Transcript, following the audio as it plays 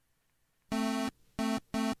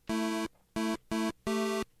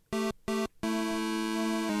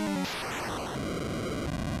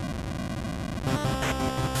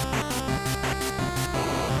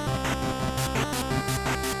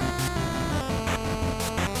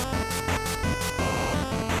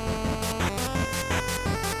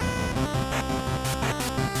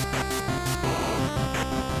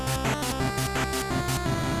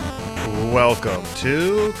Welcome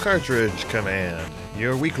to Cartridge Command,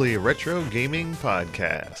 your weekly retro gaming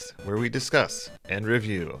podcast, where we discuss and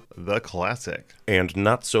review the classic and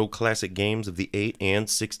not so classic games of the 8 and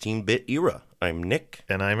 16-bit era. I'm Nick.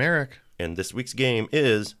 And I'm Eric. And this week's game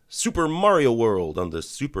is Super Mario World on the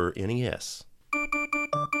Super NES.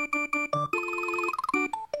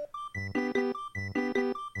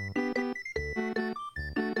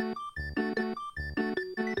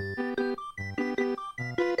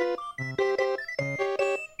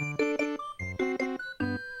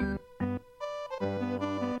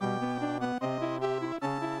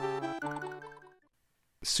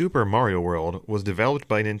 Super Mario World was developed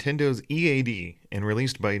by Nintendo's EAD and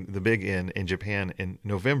released by the Big N in Japan in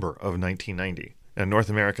November of 1990. And North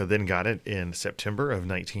America then got it in September of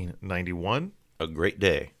 1991. A great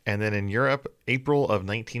day. And then in Europe, April of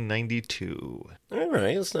 1992. All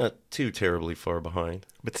right, it's not too terribly far behind.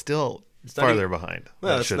 But still farther behind.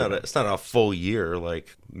 Well, it's not a full year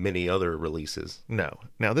like many other releases. No.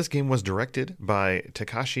 Now, this game was directed by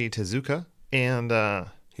Takashi Tezuka, and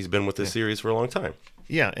he's been with this series for a long time.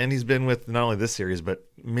 Yeah, and he's been with not only this series, but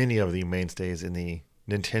many of the mainstays in the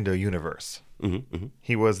Nintendo universe.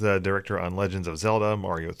 He was the director on Legends of Zelda,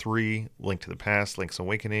 Mario 3, Link to the Past, Link's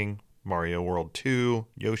Awakening, Mario World 2,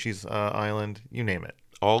 Yoshi's Island, you name it.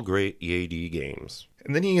 All great EAD games.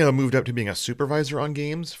 And then he moved up to being a supervisor on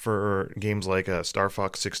games for games like Star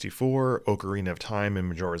Fox 64, Ocarina of Time, and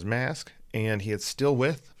Majora's Mask. And he is still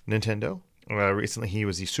with Nintendo. Recently, he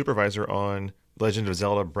was the supervisor on Legend of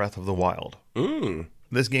Zelda Breath of the Wild.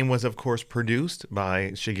 This game was, of course, produced by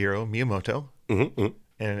Shigeru Miyamoto,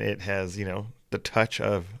 and it has, the touch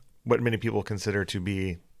of what many people consider to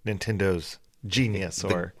be Nintendo's genius,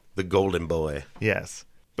 or the golden boy. Yes,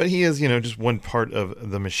 but he is, just one part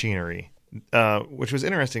of the machinery, which was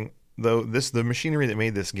interesting. Though the machinery that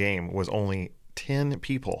made this game was only 10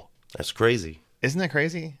 people. That's crazy. Isn't that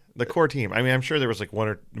crazy? The core team. I mean, I'm sure there was like one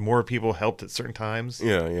or more people helped at certain times.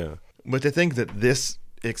 Yeah. But to think that this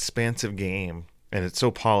expansive game, and it's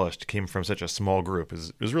so polished, came from such a small group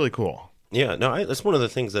is really cool. Yeah, no, that's one of the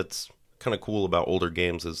things that's kind of cool about older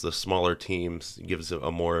games is the smaller teams gives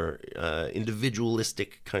a more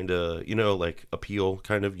individualistic kind of, like appeal,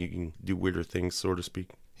 kind of. You can do weirder things, so to speak.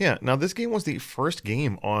 Yeah, now this game was the first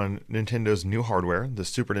game on Nintendo's new hardware, the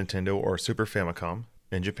Super Nintendo or Super Famicom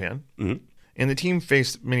in Japan. And the team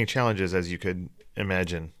faced many challenges, as you could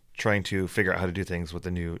imagine, trying to figure out how to do things with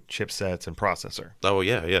the new chipsets and processor. Oh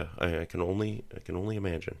yeah. I can only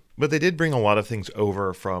imagine. But they did bring a lot of things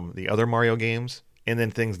over from the other Mario games, and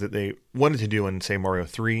then things that they wanted to do in, say, Mario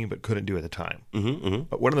 3, but couldn't do at the time.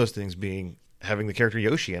 But one of those things being having the character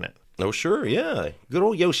Yoshi in it. Oh sure, yeah. Good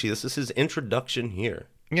old Yoshi. This is his introduction here.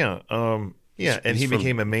 Yeah, and he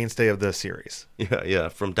became a mainstay of the series. Yeah,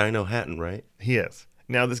 from Dino Hatton, right? He is.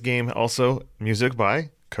 Now this game also music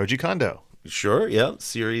by Koji Kondo. Sure, yeah,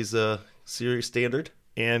 series standard.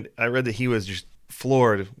 And I read that he was just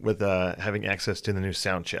floored with having access to the new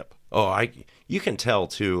sound chip. Oh, you can tell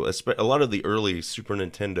too. A lot of the early Super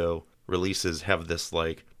Nintendo releases have this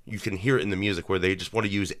you can hear it in the music where they just want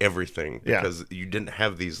to use everything because you didn't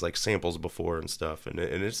have these samples before and stuff, and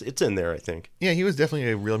it's in there, I think. Yeah, he was definitely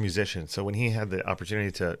a real musician. So when he had the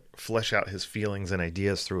opportunity to flesh out his feelings and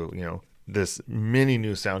ideas through this many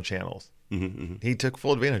new sound channels. He took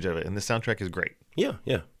full advantage of it, and the soundtrack is great. Yeah.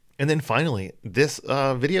 And then finally, this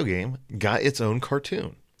video game got its own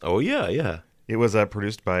cartoon. Oh, yeah. It was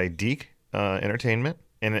produced by DiC Entertainment,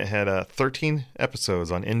 and it had 13 episodes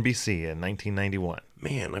on NBC in 1991.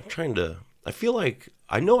 Man, I feel like,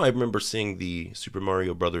 I know I remember seeing the Super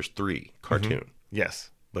Mario Brothers 3 cartoon. Yes.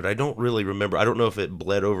 But I don't really remember. I don't know if it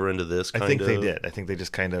bled over into this kind of. I think they did. I think they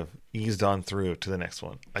just kind of eased on through to the next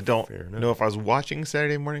one. I don't know if I was watching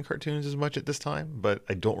Saturday morning cartoons as much at this time, but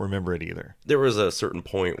I don't remember it either. There was a certain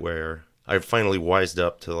point where I finally wised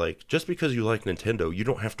up to just because you like Nintendo, you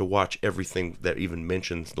don't have to watch everything that even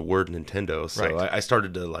mentions the word Nintendo. So right. I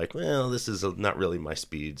started to this is not really my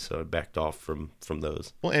speed, so I backed off from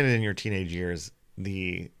those. Well, and in your teenage years,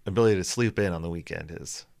 the ability to sleep in on the weekend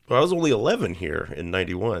is... Well, I was only 11 here in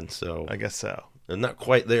 91, so... I guess so. I'm not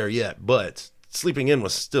quite there yet, but sleeping in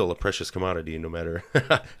was still a precious commodity no matter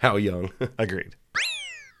how young. Agreed.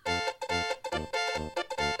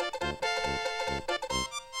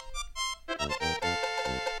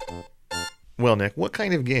 Well, Nick, what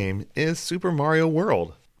kind of game is Super Mario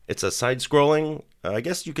World? It's a side-scrolling, I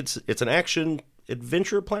guess it's an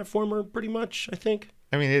action-adventure platformer, pretty much, I think.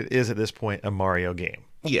 I mean, it is at this point a Mario game.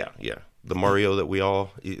 Yeah. The Mario that we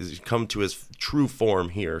all come to his true form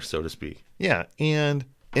here, so to speak. Yeah, and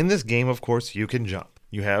in this game, of course, you can jump.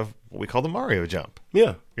 You have what we call the Mario jump.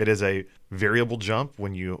 Yeah. It is a variable jump.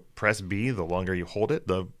 When you press B, the longer you hold it,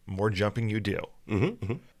 the more jumping you do.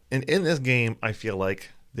 Mm-hmm. And in this game, I feel like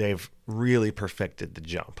they've really perfected the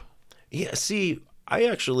jump. Yeah, see, I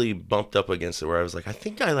actually bumped up against it where I was like, I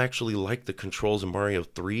think I actually like the controls in Mario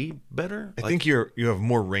 3 better. I think you have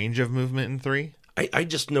more range of movement in 3. I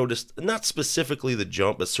just noticed, not specifically the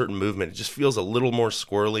jump, but certain movement, it just feels a little more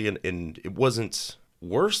squirrely, and it wasn't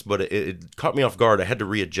worse, but it caught me off guard. I had to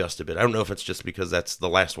readjust a bit. I don't know if it's just because that's the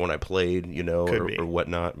last one I played, or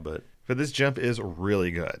whatnot, but this jump is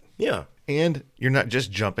really good. Yeah. And you're not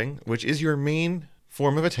just jumping, which is your main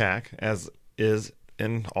form of attack, as is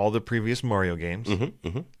in all the previous Mario games. Mm-hmm,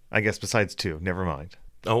 mm-hmm. I guess besides 2, never mind.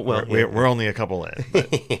 Oh, well. We're only a couple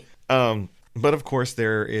in. But of course,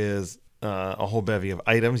 there is a whole bevy of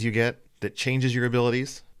items you get that changes your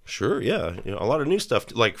abilities. Sure, yeah. A lot of new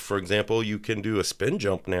stuff. Like, for example, you can do a spin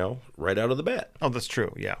jump now right out of the bat. Oh, that's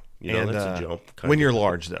true, yeah. That's a jump. When you're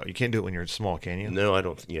large, though. You can't do it when you're small, can you? No, I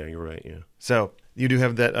don't. Yeah, you're right, yeah. So, you do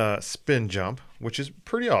have that spin jump, which is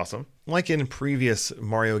pretty awesome. Like in previous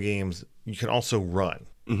Mario games, you can also run.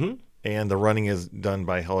 Mm-hmm. And the running is done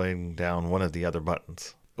by holding down one of the other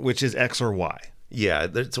buttons, which is X or Y. Yeah,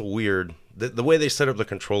 it's a weird... The way they set up the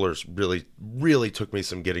controllers really, really took me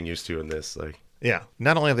some getting used to in this. Yeah.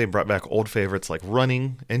 Not only have they brought back old favorites like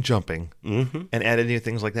running and jumping, mm-hmm. and added new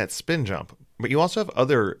things like that spin jump, but you also have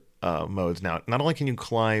other modes now. Not only can you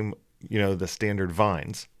climb, the standard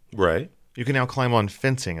vines. Right. You can now climb on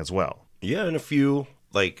fencing as well. Yeah, in a few,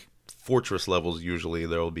 fortress levels, usually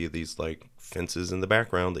there will be these, fences in the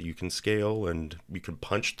background that you can scale, and you can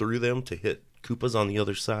punch through them to hit Koopas on the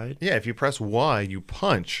other side. Yeah, if you press Y, you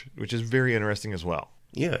punch, which is very interesting as well.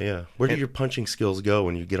 Yeah. Where do your punching skills go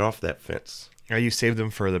when you get off that fence? You save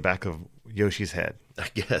them for the back of Yoshi's head. I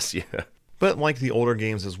guess, yeah. But like the older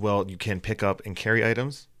games as well, you can pick up and carry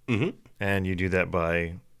items. Mm-hmm. And you do that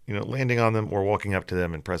by, landing on them or walking up to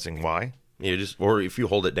them and pressing Y. Or if you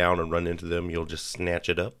hold it down and run into them, you'll just snatch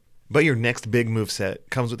it up. But your next big moveset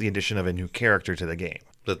comes with the addition of a new character to the game.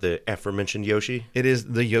 The aforementioned Yoshi? It is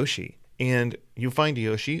the Yoshi. And you find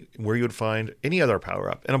Yoshi where you would find any other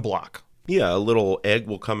power-up in a block. Yeah, a little egg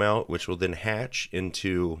will come out, which will then hatch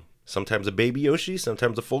into sometimes a baby Yoshi,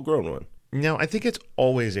 sometimes a full-grown one. Now, I think it's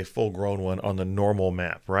always a full-grown one on the normal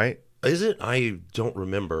map, right? Is it? I don't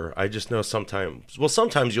remember. I just know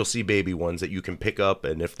sometimes you'll see baby ones that you can pick up,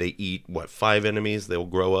 and if they eat, 5 enemies, they'll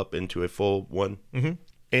grow up into a full one. Mm-hmm.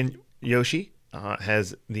 And Yoshi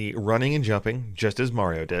has the running and jumping, just as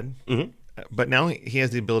Mario did. Mm-hmm. But now he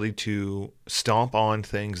has the ability to stomp on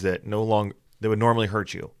things that would normally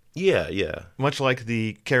hurt you. Yeah. Much like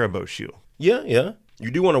the Caribou shoe. Yeah. You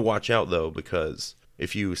do want to watch out, though, because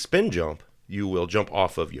if you spin jump, you will jump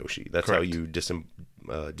off of Yoshi. That's Correct. how you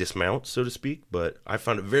dismount, so to speak. But I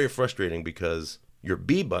found it very frustrating because your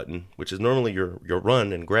B button, which is normally your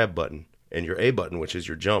run and grab button, and your A button, which is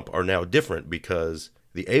your jump, are now different because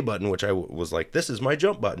the A button, which I was like, this is my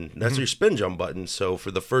jump button. That's your spin jump button. So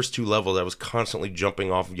for the first 2 levels, I was constantly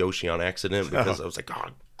jumping off Yoshi on accident because I was like, oh,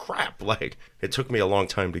 crap. It took me a long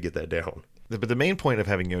time to get that down. But the main point of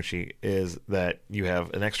having Yoshi is that you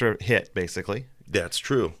have an extra hit, basically. That's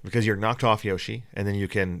true. Because you're knocked off Yoshi, and then you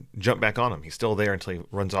can jump back on him. He's still there until he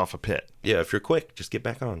runs off a pit. Yeah, if you're quick, just get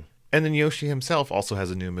back on. And then Yoshi himself also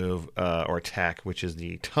has a new move or attack, which is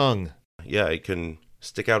the tongue. Yeah, he can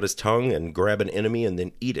stick out his tongue and grab an enemy and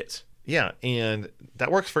then eat it. Yeah, and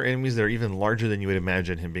that works for enemies that are even larger than you would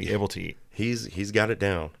imagine him being able to eat. He's got it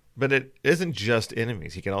down. But it isn't just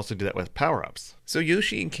enemies. He can also do that with power-ups. So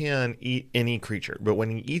Yoshi can eat any creature, but when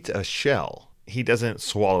he eats a shell, he doesn't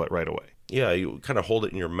swallow it right away. Yeah, you kind of hold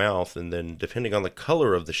it in your mouth, and then depending on the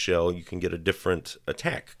color of the shell, you can get a different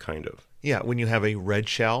attack, kind of. Yeah, when you have a red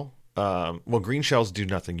shell, green shells do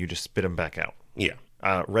nothing. You just spit them back out. Yeah.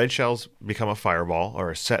 Red shells become a fireball,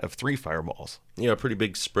 or a set of 3 fireballs. Yeah, a pretty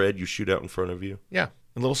big spread you shoot out in front of you. Yeah,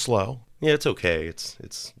 a little slow. Yeah, it's okay.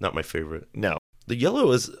 It's not my favorite. No. The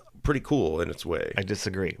yellow is pretty cool in its way. I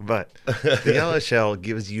disagree, but the yellow shell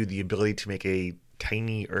gives you the ability to make a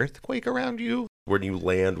tiny earthquake around you. When you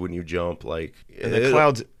land, when you jump, and the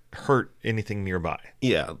clouds hurt anything nearby.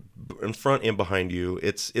 Yeah, in front and behind you.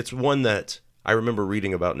 It's one that I remember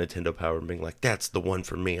reading about Nintendo Power and being like, that's the one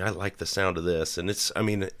for me. I like the sound of this. And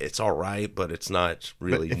it's all right, but it's not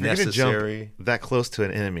really necessary. If you're gonna jump that close to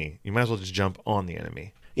an enemy, you might as well just jump on the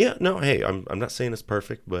enemy. Yeah, no, hey, I'm not saying it's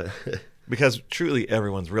perfect, but... Because truly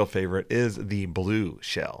everyone's real favorite is the blue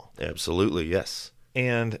shell. Absolutely, yes.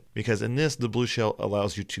 And because in this, the blue shell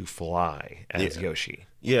allows you to fly as Yoshi.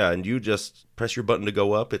 Yeah, and you just press your button to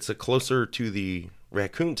go up. It's closer to the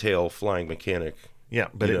raccoon tail flying mechanic Yeah,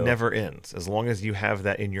 but it never ends. As long as you have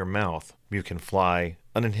that in your mouth, you can fly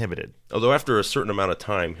uninhibited. Although after a certain amount of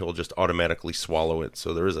time, he'll just automatically swallow it.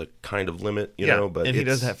 So there is a kind of limit, you know. But and he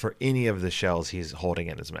does that for any of the shells he's holding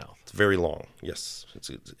in his mouth. It's very long. Yes,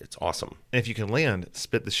 it's awesome. And if you can land,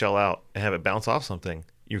 spit the shell out, and have it bounce off something,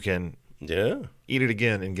 you can eat it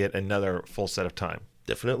again and get another full set of time.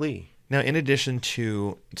 Definitely. Now, in addition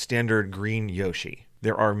to standard green Yoshi,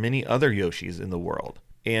 there are many other Yoshis in the world.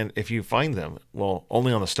 And if you find them, well,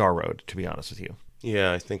 only on the Star Road, to be honest with you.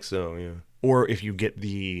 Yeah, I think so, yeah. Or if you get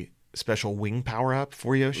the special wing power-up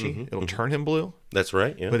for Yoshi, it'll turn him blue. That's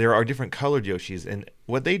right, yeah. But there are different colored Yoshis, and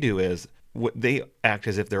what they do is they act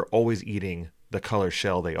as if they're always eating the color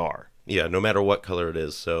shell they are. Yeah, no matter what color it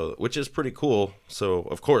is, so which is pretty cool. So,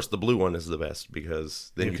 of course, the blue one is the best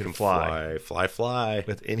because then you can fly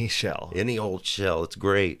with any shell. Any old shell. It's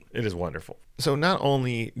great. It is wonderful. So not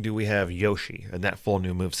only do we have Yoshi and that full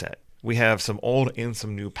new moveset, we have some old and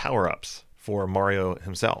some new power-ups for Mario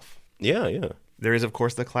himself. Yeah, yeah. There is, of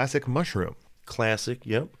course, the classic mushroom. Classic,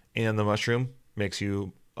 yep. And the mushroom makes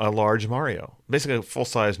you a large Mario. Basically a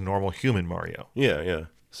full-size normal human Mario. Yeah, yeah.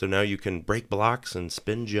 So now you can break blocks and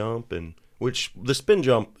spin jump, and which the spin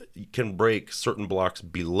jump can break certain blocks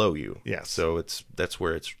below you. Yes. So that's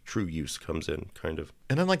where its true use comes in, kind of.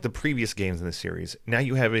 And unlike the previous games in the series, now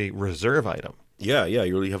you have a reserve item. Yeah, yeah.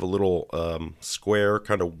 You really have a little square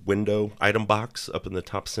kind of window item box up in the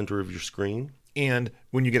top center of your screen. And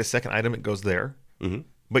when you get a second item, it goes there. Mm-hmm.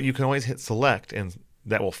 But you can always hit select, and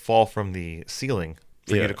that will fall from the ceiling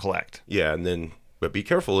for you to collect. Yeah, and then... But be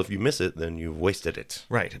careful, if you miss it, then you've wasted it.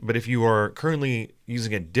 Right. But if you are currently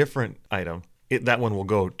using a different item, that one will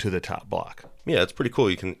go to the top block. Yeah, it's pretty cool.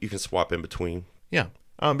 You can swap in between. Yeah.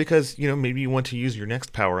 Because, maybe you want to use your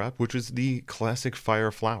next power-up, which is the classic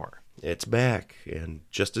Fire Flower. It's back, and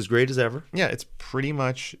just as great as ever. Yeah, it's pretty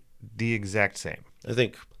much the exact same. I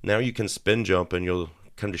think now you can spin jump, and you'll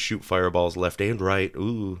kind of shoot fireballs left and right.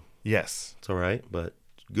 Ooh. Yes. It's all right, but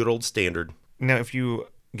good old standard. Now, if you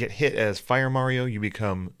get hit as Fire Mario, you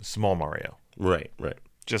become Small Mario. Right, right.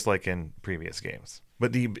 Just like in previous games.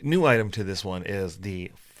 But the new item to this one is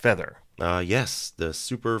the Feather. Yes, the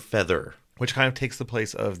Super Feather. Which kind of takes the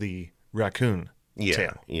place of the raccoon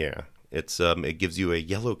tail. Yeah. It gives you a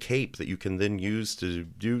yellow cape that you can then use to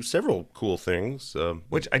do several cool things.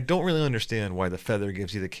 Which I don't really understand why the feather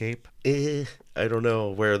gives you the cape. I don't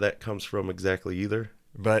know where that comes from exactly either.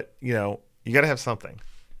 But, you got to have something.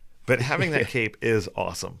 But having that cape is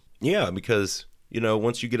awesome. Yeah, because,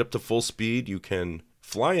 once you get up to full speed, you can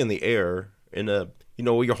fly in the air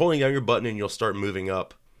you're holding down your button and you'll start moving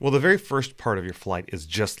up. Well, the very first part of your flight is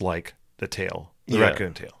just like the tail, the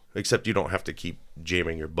raccoon tail. Except you don't have to keep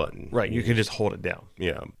jamming your button. Right, you can just hold it down.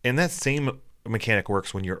 Yeah. And that same mechanic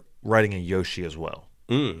works when you're riding a Yoshi as well.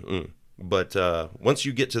 But once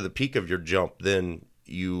you get to the peak of your jump, then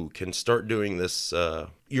you can start doing this.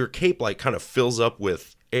 Your cape kind of fills up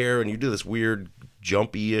with air, and you do this weird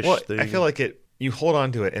jumpy-ish thing. I feel like you hold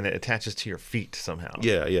on to it, and it attaches to your feet somehow.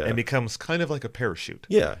 Yeah, yeah. And becomes kind of like a parachute.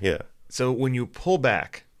 Yeah, yeah. So when you pull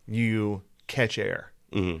back, you catch air.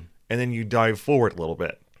 Mm-hmm. And then you dive forward a little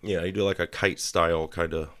bit. Yeah, you do like a kite-style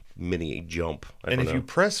kind of mini jump. And if you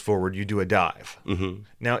press forward, you do a dive. Mm-hmm.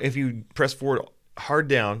 Now, if you press forward hard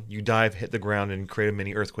down, you dive, hit the ground, and create a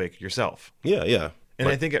mini earthquake yourself. Yeah, yeah. And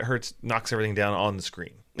I think it knocks everything down on the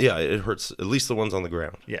screen. Yeah, it hurts at least the ones on the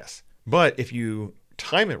ground. Yes. But if you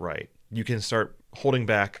time it right, you can start holding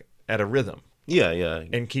back at a rhythm. Yeah, yeah.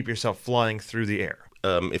 And keep yourself flying through the air.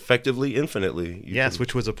 Effectively, infinitely. Yes,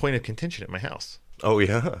 which was a point of contention at my house. Oh,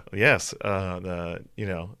 yeah? Yes. The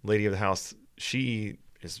lady of the house,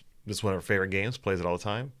 this is one of her favorite games, plays it all the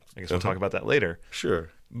time. I guess we'll talk about that later. Sure.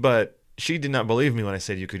 But she did not believe me when I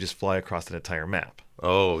said you could just fly across an entire map.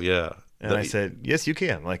 Oh, yeah. And I said, yes, you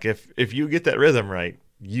can. Like, if you get that rhythm right,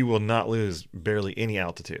 you will not lose barely any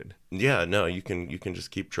altitude. Yeah, no, you can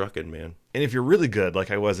just keep trucking, man. And if you're really good,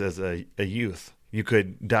 like I was as a youth, you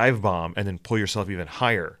could dive bomb and then pull yourself even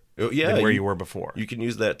higher than where you were before. You can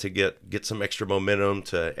use that to get some extra momentum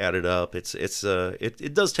to add it up.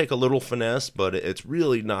 It does take a little finesse, but it's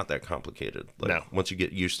really not that complicated. No. Once you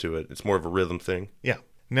get used to it, it's more of a rhythm thing. Yeah.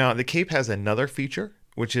 Now, the cape has another feature,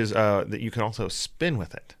 which is that you can also spin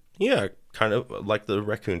with it. Yeah, kind of like the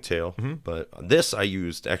raccoon tail. Mm-hmm. But this I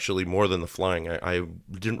used actually more than the flying. I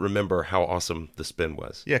didn't remember how awesome the spin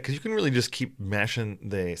was. Yeah, because you can really just keep mashing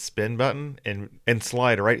the spin button and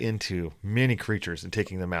slide right into many creatures and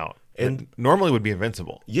taking them out. And normally would be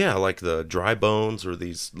invincible. Yeah, like the dry bones or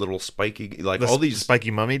these little spiky, all these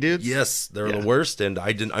spiky mummy dudes. Yes, they're the worst. And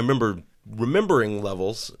I remember remembering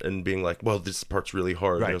levels and being like, well, this part's really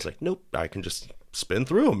hard. Right. And I was like, nope, I can just spin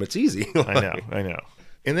through them. It's easy. I know.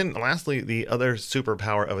 And then lastly, the other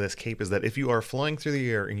superpower of this cape is that if you are flying through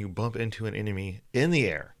the air and you bump into an enemy in the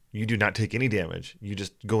air, you do not take any damage. You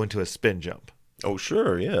just go into a spin jump. Oh,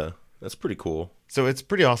 sure. Yeah. That's pretty cool. So it's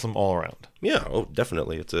pretty awesome all around. Yeah. Oh,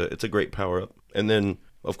 definitely. It's a great power up. And then,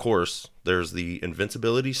 of course, there's the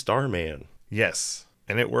Invincibility Starman. Yes.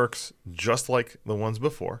 And it works just like the ones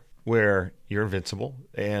before, where you're invincible.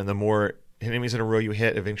 And the more enemies in a row you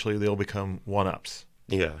hit, eventually they'll become 1-ups.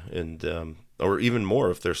 Yeah. And, or even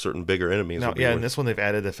more if there's certain bigger enemies. Now, yeah, in this one they've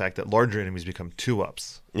added the fact that larger enemies become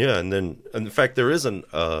 2-ups. Yeah, and then in fact there is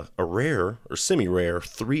a rare or semi-rare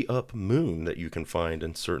 3-up moon that you can find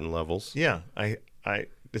in certain levels. Yeah,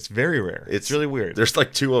 it's very rare. It's really weird. There's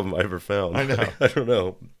like 2 of them I ever found. I know. I don't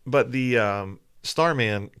know. But the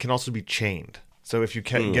Starman can also be chained. So if you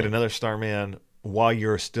can get another Starman while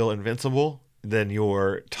you're still invincible, then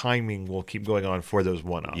your timing will keep going on for those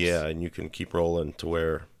 1-ups. Yeah, and you can keep rolling to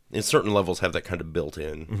where in certain levels have that kind of built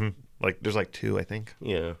in. Mm-hmm. Like there's like 2, I think.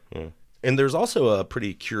 Yeah. And there's also a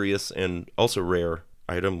pretty curious and also rare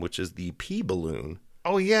item, which is the P balloon.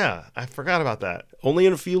 Oh yeah, I forgot about that. Only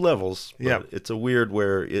in a few levels. Yeah, it's a weird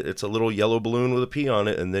where it's a little yellow balloon with a P on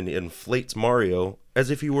it, and then it inflates Mario as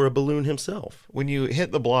if he were a balloon himself. When you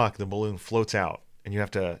hit the block, the balloon floats out, and you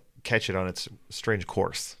have to catch it on its strange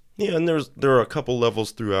course. Yeah, and there are a couple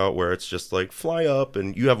levels throughout where it's just like fly up,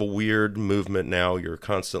 and you have a weird movement now. You're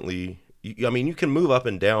constantly, I mean, you can move up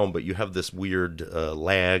and down, but you have this weird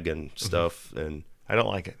lag and stuff, and I don't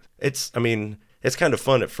like it. It's kind of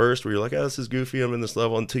fun at first where you're like, oh, this is goofy, I'm in this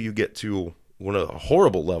level, until you get to a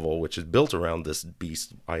horrible level, which is built around this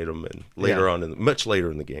beast item, and later on, much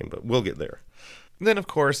later in the game, but we'll get there. And then, of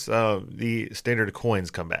course, the standard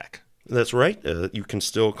coins come back. That's right. You can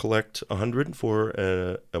still collect 100 for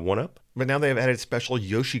a 1-up. But now they've added special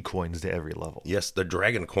Yoshi coins to every level. Yes, the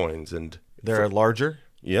dragon coins. And they're larger.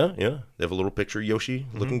 Yeah. They have a little picture of Yoshi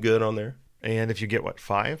looking good on there. And if you get,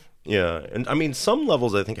 5? Yeah. And I mean, some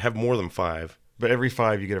levels I think have more than 5. But every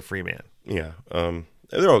 5 you get a free man. Yeah.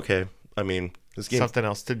 They're okay. I mean, this game something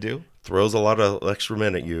else to do. Throws a lot of extra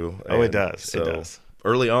men at you. Oh, it does. So, it does.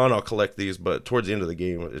 Early on, I'll collect these, but towards the end of the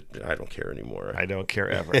game, I don't care anymore. I don't care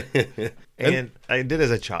ever. and I did as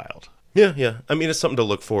a child. Yeah. I mean, it's something to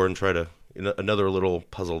look for and try to, another little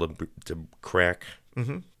puzzle to crack.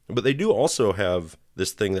 Mm-hmm. But they do also have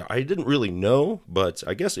this thing that I didn't really know, but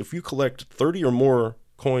I guess if you collect 30 or more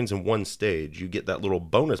coins in one stage, you get that little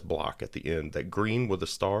bonus block at the end, that green with a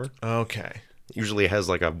star. Okay. Usually it has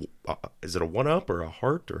like is it a 1-up or a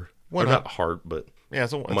heart or one not heart, but yeah,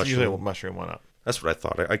 it's usually a mushroom 1-up. That's what I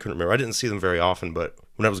thought. I couldn't remember. I didn't see them very often, but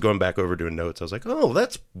when I was going back over doing notes, I was like, oh,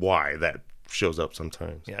 that's why that shows up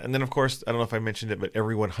sometimes. Yeah, and then, of course, I don't know if I mentioned it, but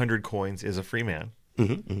every 100 coins is a free man.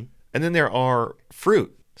 Mm-hmm. And then there are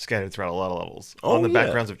fruit scattered throughout a lot of levels on the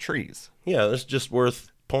backgrounds of trees. Yeah, that's just worth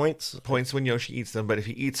points. Points when Yoshi eats them, but if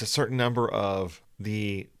he eats a certain number of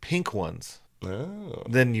the pink ones,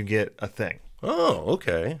 then you get a thing. Oh,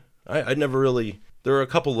 okay. I never really... There are a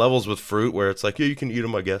couple levels with fruit where it's like, yeah, you can eat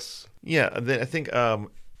them, I guess. Yeah, I think,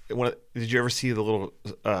 did you ever see the little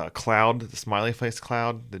cloud, the smiley face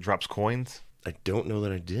cloud that drops coins? I don't know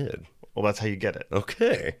that I did. Well, that's how you get it.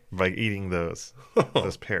 Okay. By eating those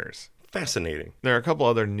pears. Fascinating. There are a couple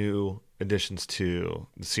other new additions to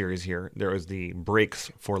the series here. There is the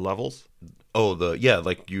breaks for levels. Oh,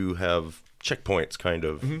 like you have checkpoints, kind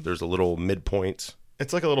of. Mm-hmm. There's a little midpoint.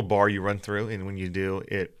 It's like a little bar you run through, and when you do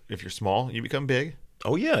it, if you're small, you become big.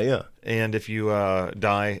 Oh, yeah. And if you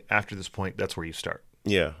die after this point, that's where you start.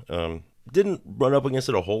 Yeah. Didn't run up against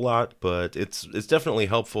it a whole lot, but it's definitely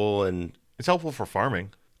helpful. And it's helpful for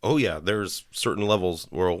farming. Oh, yeah. There's certain levels,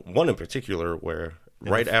 one in particular, where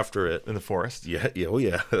after it. In the forest? Yeah. Oh,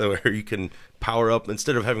 yeah. Where you can power up,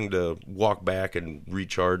 instead of having to walk back and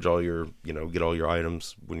recharge all your, get all your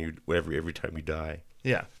items every time you die.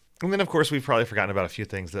 Yeah. And then, of course, we've probably forgotten about a few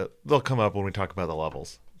things that they'll come up when we talk about the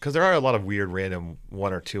levels. Because there are a lot of weird, random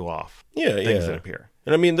 1 or 2 off things that appear.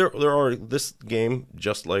 And I mean, there are, this game,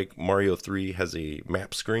 just like Mario 3, has a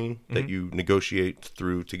map screen that you negotiate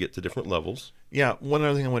through to get to different levels. Yeah, one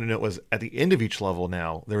other thing I want to note was at the end of each level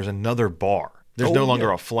now, there's another bar. There's no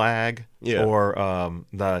longer a flag or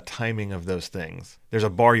the timing of those things. There's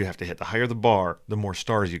a bar you have to hit. The higher the bar, the more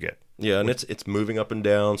stars you get. Yeah, and it's moving up and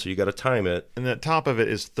down, so you got to time it. And the top of it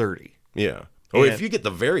is 30. Yeah. Oh, if you get the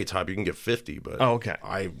very top, you can get 50. But okay.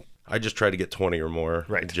 I just try to get 20 or more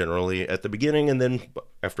generally at the beginning, and then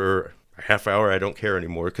after a half hour, I don't care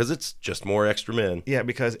anymore because it's just more extra men. Yeah,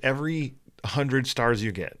 because every 100 stars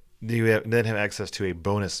you get, you then have access to a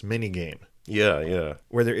bonus mini game. Yeah.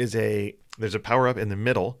 Where there's a power up in the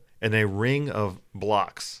middle and a ring of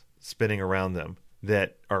blocks spinning around them.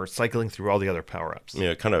 that are cycling through all the other power-ups.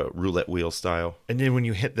 Yeah, kind of roulette wheel style. And then when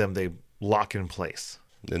you hit them, they lock in place.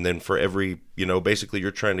 And then for every, basically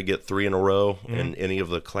you're trying to get 3 in a row in any of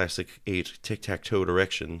the classic 8 tic-tac-toe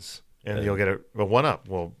directions. And you'll get a 1-up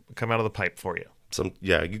will come out of the pipe for you.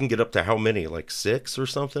 You can get up to how many? Like 6 or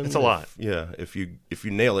something? It's a lot. If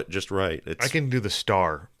you nail it just right. I can do the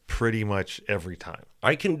star pretty much every time.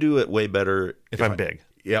 I can do it way better if I'm big.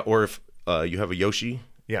 Yeah, or if you have a Yoshi.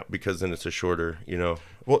 Yeah. Because then it's a shorter,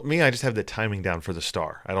 Well, me, I just have the timing down for the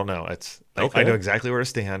star. I don't know. Okay. I know exactly where to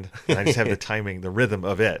stand, and I just have the timing, the rhythm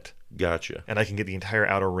of it. Gotcha. And I can get the entire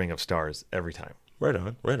outer ring of stars every time. Right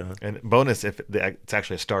on. And bonus if it's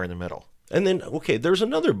actually a star in the middle. And then, there's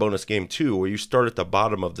another bonus game, too, where you start at the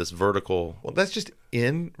bottom of this vertical. Well, that's just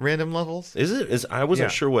in random levels. Is it? I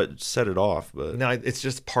wasn't sure what set it off, but... No, it's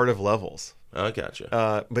just part of levels. I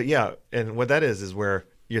gotcha. But yeah, and what that is where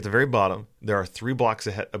you're at the very bottom. There are 3 blocks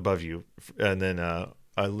above you, and then a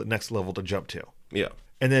next level to jump to. Yeah.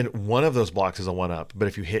 And then one of those blocks is a 1-up. But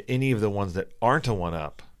if you hit any of the ones that aren't a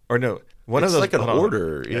 1-up, or no, one it's of those... It's like an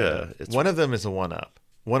order, yeah. One of them is a 1-up.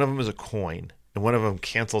 One of them is a coin. And one of them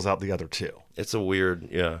cancels out the other 2. It's a weird,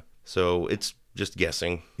 So it's just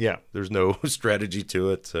guessing. Yeah. There's no strategy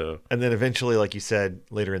to it. So. And then eventually, like you said,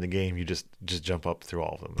 later in the game, you just jump up through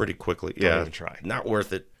all of them. Pretty quickly. Don't even try. Not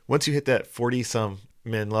worth it. Once you hit that 40-some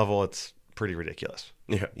min level, it's pretty ridiculous.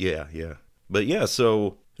 Yeah. But yeah,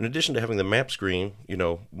 so in addition to having the map screen,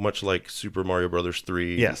 much like Super Mario Brothers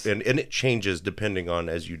 3. Yes. And it changes depending on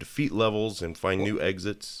as you defeat levels and find new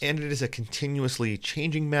exits. And it is a continuously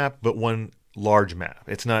changing map, but one large map.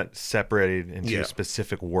 It's not separated into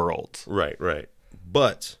specific worlds. Right.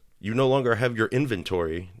 But you no longer have your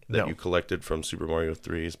inventory that you collected from Super Mario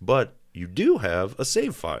 3's, but you do have a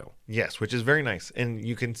save file. Yes, which is very nice. And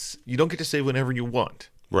you don't get to save whenever you want.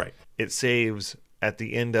 Right. It saves at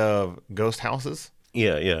the end of ghost houses.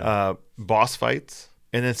 Yeah. Boss fights,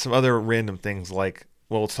 and then some other random things like,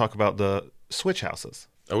 let's talk about the Switch houses.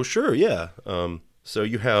 Oh, sure, yeah. So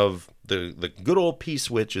you have the good old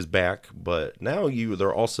P-Switch is back, but now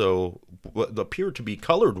they're also what appear to be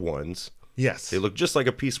colored ones. Yes. They look just like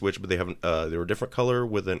a P-Switch, but they're a different color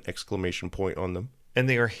with an exclamation point on them. And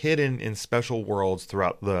they are hidden in special worlds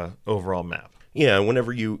throughout the overall map. Yeah,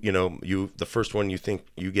 whenever the first one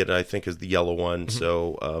you get, I think, is the yellow one. Mm-hmm.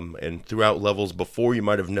 So, and throughout levels before, you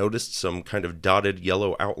might have noticed some kind of dotted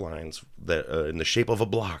yellow outlines that in the shape of a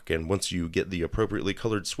block. And once you get the appropriately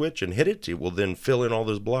colored switch and hit it, it will then fill in all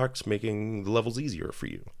those blocks, making the levels easier for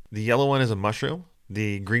you. The yellow one is a mushroom.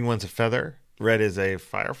 The green one's a feather. Red is a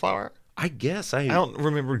fire flower. I guess I don't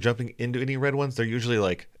remember jumping into any red ones. They're usually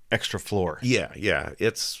like extra floor. Yeah.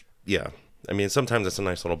 I mean, sometimes it's a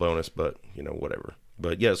nice little bonus, but, whatever.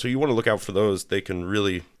 But, yeah, so you want to look out for those. They can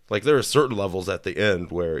really, there are certain levels at the end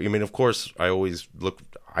where, of course, I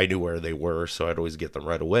knew where they were, so I'd always get them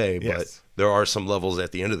right away. Yes. But there are some levels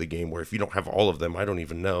at the end of the game where if you don't have all of them, I don't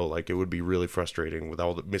even know. It would be really frustrating with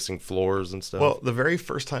all the missing floors and stuff. Well, the very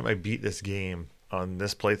first time I beat this game on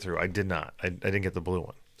this playthrough, I did not. I didn't get the blue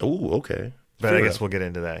one. Oh, okay. But I guess we'll get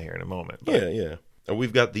into that here in a moment. But. Yeah. And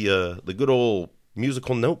we've got the good old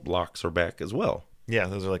musical note blocks are back as well. Yeah,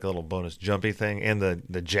 those are like a little bonus jumpy thing, and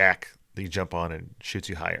the jack that you jump on and shoots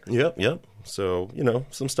you higher. Yep. So,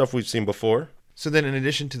 some stuff we've seen before. So then in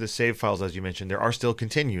addition to the save files, as you mentioned, there are still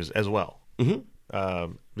continues as well.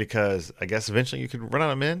 Mm-hmm. Because I guess eventually you could run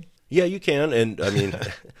out of men. Yeah, you can. And I mean,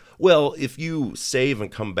 well, if you save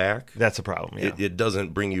and come back. That's a problem, yeah. It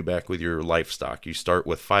doesn't bring you back with your life stock. You start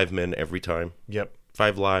with 5 men every time. Yep.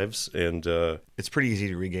 5 lives. And it's pretty easy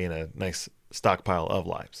to regain a nice stockpile of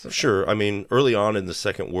lives. Sure. I mean, early on in the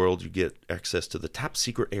second world, you get access to the top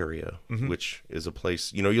secret area, which is a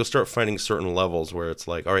place, you'll start finding certain levels where it's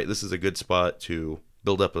like, all right, this is a good spot to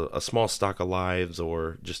build up a small stock of lives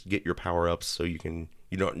or just get your power-ups so you can,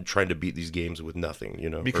 trying to beat these games with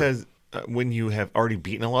nothing, Because when you have already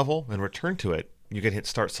beaten a level and return to it, you can hit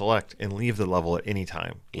start select and leave the level at any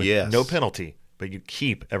time. Yes. No penalty, but you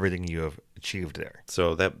keep everything you have achieved there.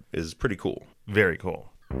 So that is pretty cool. Very cool.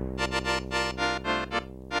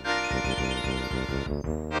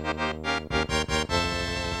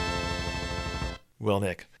 Well,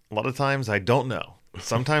 Nick, a lot of times I don't know.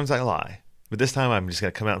 Sometimes I lie. But this time I'm just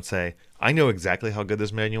going to come out and say, I know exactly how good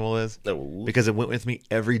this manual is because it went with me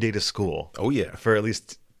every day to school. Oh, yeah. For at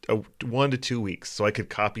least 1 to 2 weeks. So I could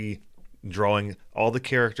copy drawing all the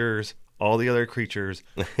characters, all the other creatures,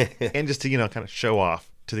 and just to, kind of show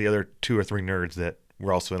off to the other 2 or 3 nerds that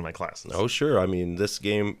were also in my classes. Oh, sure. I mean, this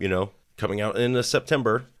game, coming out in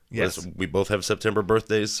September, Yes. We both have September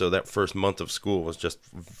birthdays, so that first month of school was just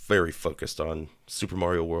very focused on Super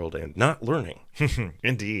Mario World and not learning.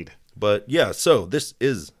 Indeed. But yeah, so this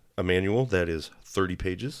is a manual that is 30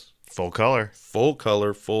 pages. Full color. Full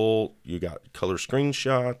color, you got color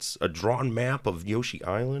screenshots, a drawn map of Yoshi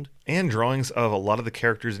Island. And drawings of a lot of the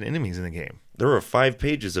characters and enemies in the game. There are 5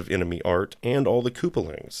 pages of enemy art and all the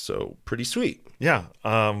Koopalings, so pretty sweet. Yeah.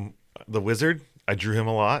 The wizard, I drew him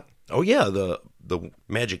a lot. Oh yeah, the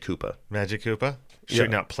Magic Koopa. Magic Koopa.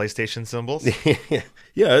 Shooting out PlayStation symbols.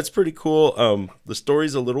 Yeah, it's pretty cool. The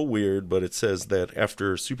story's a little weird, but it says that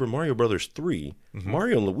after Super Mario Bros. 3,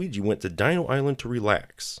 Mario and Luigi went to Dino Island to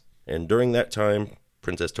relax. And during that time,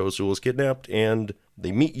 Princess Toadstool was kidnapped, and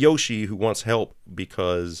they meet Yoshi, who wants help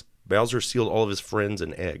because Bowser sealed all of his friends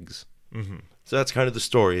in eggs. So that's kind of the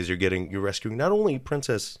story, is you're rescuing not only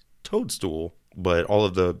Princess Toadstool, but all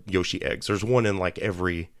of the Yoshi eggs. There's one in like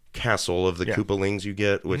every castle of the Koopalings you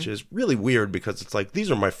get, which is really weird because it's like,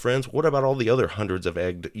 these are my friends. What about all the other hundreds of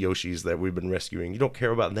egged Yoshis that we've been rescuing? You don't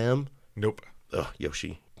care about them? Nope. Ugh,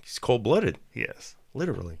 Yoshi. He's cold-blooded. He is.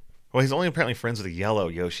 Literally. Well, he's only apparently friends with the yellow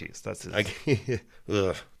Yoshis. That's his...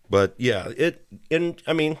 Ugh. But yeah, and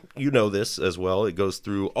I mean, you know this as well. It goes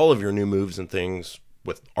through all of your new moves and things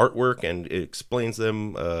with artwork, and it explains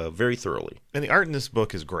them very thoroughly. And the art in this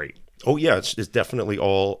book is great. Oh yeah, it's definitely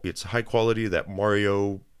it's high quality, that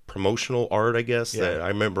Mario promotional art, I guess. Yeah. That I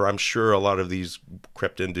remember, I'm sure a lot of these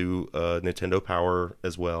crept into Nintendo Power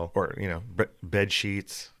as well. Or, bed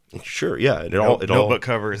sheets. Sure, yeah. Notebook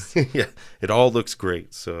covers. Yeah, it all looks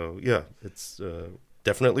great. So yeah, it's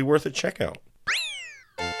definitely worth a check out.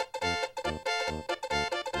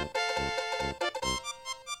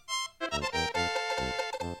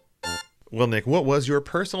 Well, Nick, what was your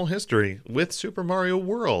personal history with Super Mario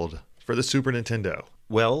World for the Super Nintendo?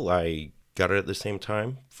 Well, I got it at the same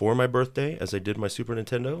time for my birthday as I did my Super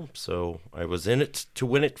Nintendo, so I was in it to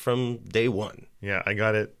win it from day one. Yeah, I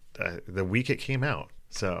got it the week it came out,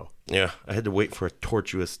 so... Yeah, I had to wait for a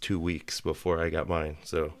tortuous 2 weeks before I got mine,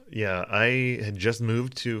 so... Yeah, I had just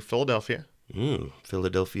moved to Philadelphia.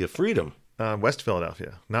 Philadelphia Freedom. West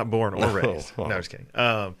Philadelphia. Not born or raised. Oh. No, I'm just kidding.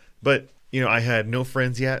 But, I had no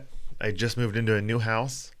friends yet. I just moved into a new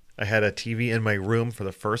house. I had a TV in my room for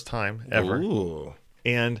the first time ever. Ooh.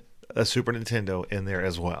 And a Super Nintendo in there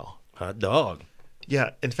as well. Hot dog. Yeah.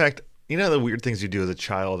 In fact, the weird things you do as a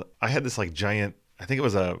child? I had this giant, I think it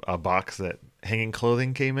was a box that hanging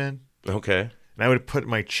clothing came in. Okay. And I would put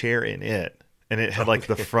my chair in it. And it had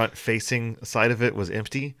the front facing side of it was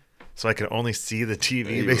empty. So I could only see the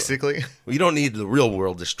TV basically. Well, you don't need the real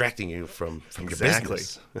world distracting you from your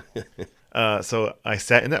business. So I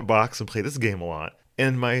sat in that box and played this game a lot.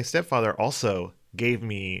 And my stepfather also gave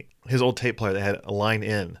me his old tape player that had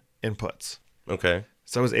line-in inputs. Okay.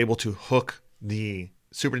 So I was able to hook the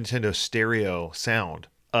Super Nintendo stereo sound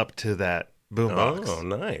up to that boombox. Oh,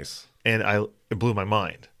 nice. And it blew my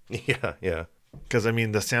mind. Yeah. Because,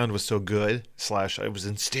 the sound was so good, / it was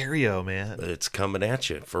in stereo, man. But it's coming at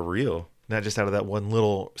you, for real. Not just out of that one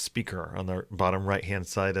little speaker on the bottom right-hand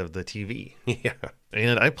side of the TV. Yeah.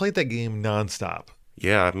 And I played that game nonstop.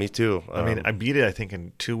 Yeah, me too. I beat it, I think,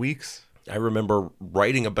 in 2 weeks. I remember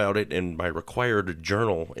writing about it in my required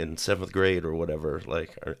journal in 7th grade or whatever.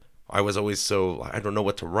 I was always I don't know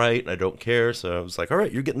what to write, and I don't care. So I was like, all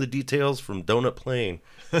right, you're getting the details from Donut Plain.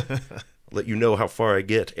 Let you know how far I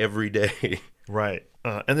get every day. Right.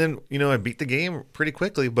 And then, I beat the game pretty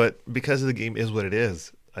quickly, but because the game is what it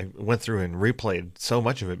is, I went through and replayed so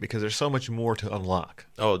much of it because there's so much more to unlock.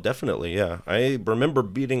 Oh, definitely, yeah. I remember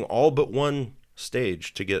beating all but one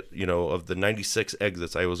stage to get, of the 96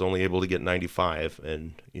 exits, I was only able to get 95,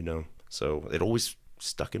 and, so it always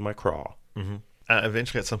stuck in my craw. Mm-hmm.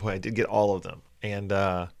 Eventually, at some point, I did get all of them. And,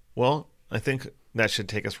 I think that should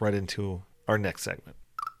take us right into our next segment,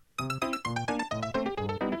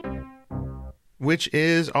 which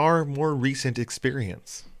is our more recent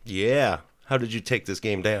experience. Yeah. How did you take this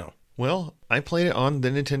game down? Well, I played it on the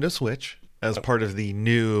Nintendo Switch as part of the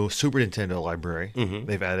new Super Nintendo library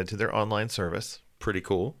they've added to their online service. Pretty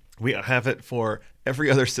cool. We have it for every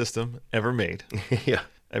other system ever made. Yeah.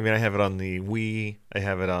 I have it on the Wii. I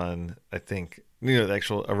have it on, I think, the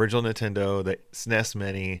actual original Nintendo, the SNES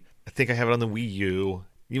Mini. I think I have it on the Wii U.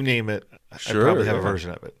 You name it, sure, I probably have a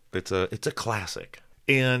version of it. It's a classic.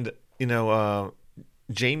 And,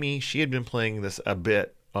 Jamie, she had been playing this a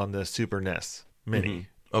bit on the Super NES Mini.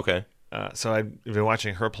 Mm-hmm. Okay. So I've been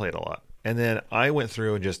watching her play it a lot. And then I went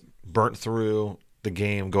through and just burnt through the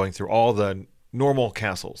game, going through all the normal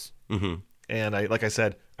castles. Mm-hmm. And like I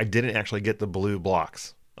said, I didn't actually get the blue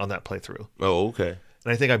blocks on that playthrough. Oh, okay.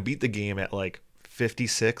 And I think I beat the game at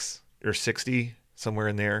 56 or 60 somewhere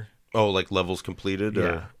in there. Oh, like levels completed? Yeah.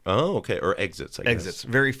 Or, oh, okay. Or exits, I guess. Exits,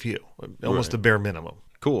 very few, almost Right. the bare minimum.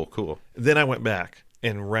 Cool. Then I went back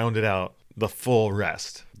and rounded out the full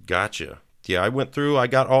rest. Gotcha. Yeah, I went through, I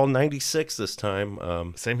got all 96 this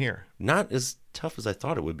time. Same here. Not as tough as I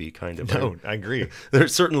thought it would be, kind of. No, I agree.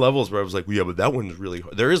 There's certain levels where I was like, well, yeah, but that one's really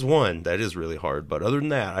hard. There is one that is really hard, but other than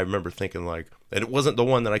that, I remember thinking like, and it wasn't the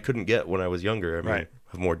one that I couldn't get when I was younger. I mean, Right.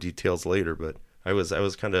 I have more details later, but I was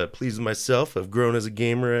kind of pleased with myself. I've grown as a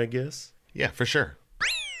gamer, I guess. Yeah, for sure.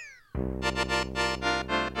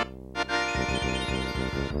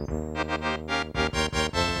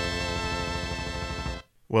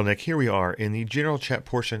 Well, Nick, here we are in the general chat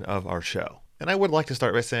portion of our show. And I would like to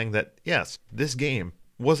start by saying that, yes, this game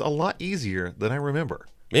was a lot easier than I remember.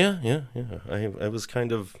 Yeah. I was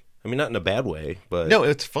kind of, I mean, not in a bad way, but No,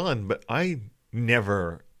 it's fun, but I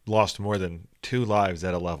never lost more than 2 lives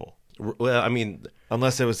at a level. well, I mean,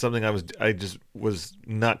 Unless it was something I just was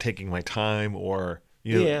not taking my time, or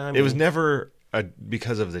Yeah, I it was mean- never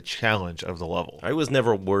because of the challenge of the level. I was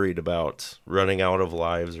never worried about running out of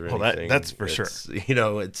lives or Well, anything. that's for sure.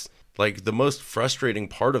 It's like the most frustrating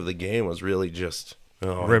part of the game was really just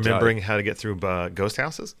Remembering how to get through ghost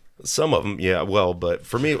houses. some of them, yeah. Well, but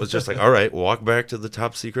for me, it was just like, all right, walk back to the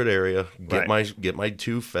top secret area, Right. get my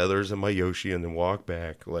 2 feathers and my Yoshi, and then walk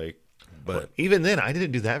back. Like, but Even then, I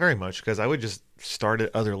didn't do that very much because I would just start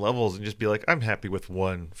at other levels and just be like, I'm happy with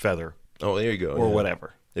 1 feather oh, there you go, or yeah.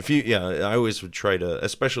 whatever. If you, yeah, I always would try to,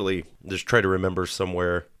 especially just try to remember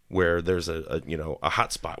somewhere where there's a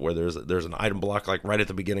hot spot where there's an item block like right at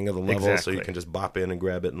the beginning of the level, so Exactly. you can just bop in and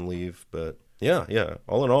grab it and leave. But yeah,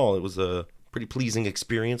 all in all, it was a pretty pleasing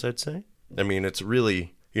experience, I'd say. I mean, it's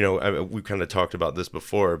really, we kind of talked about this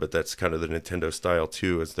before, but that's kind of the Nintendo style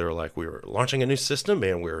too. Is they're like, we were launching a new system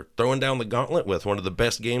and we're throwing down the gauntlet with one of the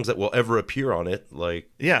best games that will ever appear on it. Like,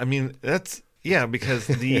 Yeah, I mean, because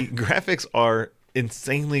the graphics are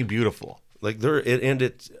insanely beautiful. like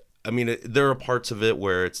there are parts of it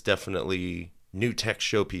where it's definitely new tech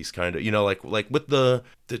showpiece kind of, like with the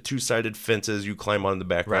 2-sided fences you climb on the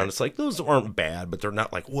background. Right. It's like those aren't bad, but they're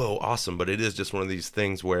not like whoa awesome. But it is just one of these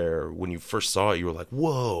things where when you first saw it, you were like,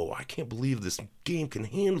 whoa, I can't believe this game can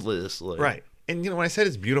handle this. Like, Right. And when I said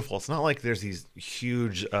it's beautiful, it's not like there's these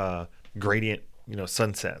huge gradient,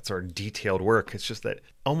 sunsets or detailed work. It's just that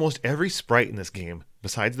almost every sprite in this game,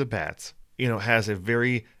 besides the bats, has a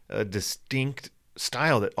very distinct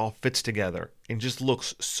style that all fits together and just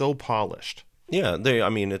looks so polished. Yeah,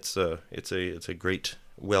 it's a great,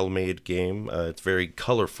 well-made game. It's very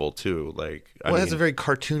colorful too. Like, Well, it has a very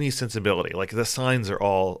cartoony sensibility. Like the signs are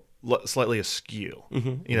all slightly askew,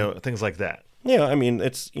 things like that. yeah, I mean,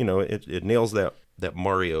 it's it nails that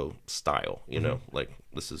Mario style. Like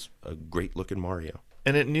this is a great looking Mario.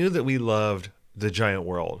 And it knew that we loved the giant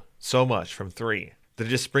world so much from 3 that it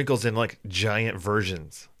just sprinkles in like giant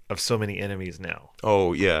versions of so many enemies now.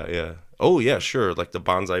 Oh yeah. Oh yeah, sure. Like the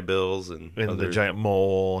bonsai bills and And other... the giant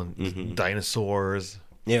mole and dinosaurs.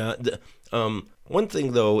 Yeah. One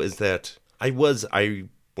thing though is that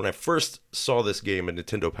when I first saw this game in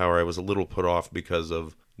Nintendo Power, I was a little put off because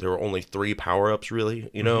of there were only 3 power-ups really,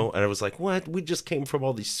 and I was like, what? We just came from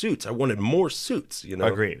all these suits. I wanted more suits,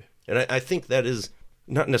 Agreed. And I think that is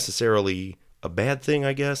not necessarily a bad thing,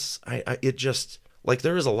 I guess. It just, like,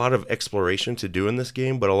 there is a lot of exploration to do in this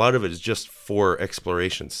game, but a lot of it is just for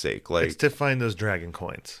exploration's sake. Like, It's to find those dragon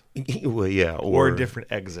coins well, yeah, or a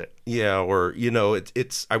different exit. yeah, or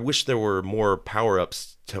it's. I wish there were more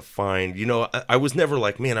power-ups to find. I was never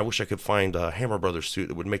like, man, I wish I could find a Hammer Brothers suit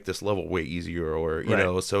that would make this level way easier, or you Right.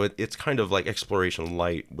 know. So it's kind of like exploration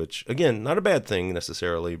light, which again, not a bad thing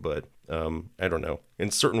necessarily, but I don't know.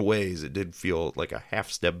 In certain ways, it did feel like a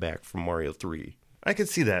half step back from Mario 3. I could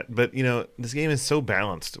see that, but this game is so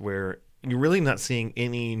balanced where you're really not seeing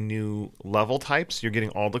any new level types. You're getting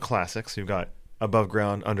all the classics. You've got above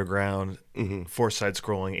ground, underground, 4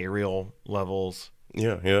 side-scrolling aerial levels.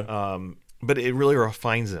 Yeah. But it really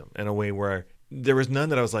refines them in a way where there was none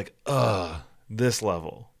that I was like, this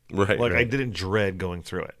level. Right. Like I right. didn't dread going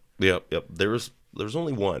through it. Yep. There's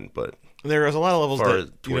only one, but There was a lot of levels Far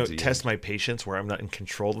that towards the test my patience where I'm not in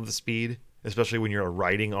control of the speed, especially when you're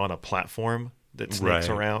riding on a platform that snakes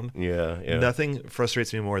Right. around. yeah. Nothing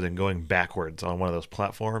frustrates me more than going backwards on one of those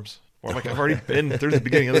platforms. Or I'm like, I've already been through the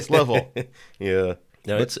beginning of this level. Yeah.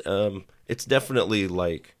 No, it's definitely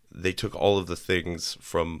like they took all of the things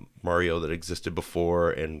from Mario that existed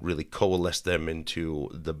before and really coalesced them into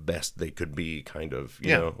the best they could be, kind of, you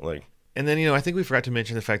Yeah. know, like, And then, I think we forgot to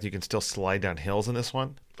mention the fact you can still slide down hills in this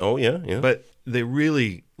one. oh yeah. But they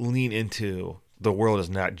really lean into the world is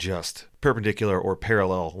not just perpendicular or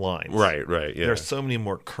parallel lines. Right, yeah. There's so many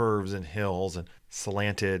more curves and hills, and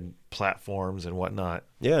slanted platforms and whatnot.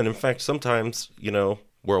 Yeah, and in fact, sometimes,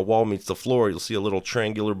 where a wall meets the floor, you'll see a little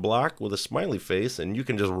triangular block with a smiley face, and you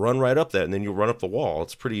can just run right up that, and then you run up the wall.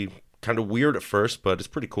 It's pretty kind of weird at first, but it's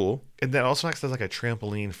pretty cool. And that also acts as like a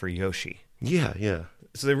trampoline for Yoshi. Yeah, yeah.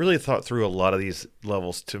 So they really thought through a lot of these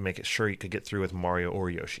levels to make it sure you could get through with Mario or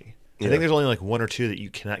Yoshi. I think there's only like one or two that you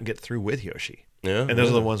cannot get through with Yoshi. Yeah. And those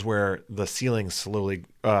are the ones where the ceiling's slowly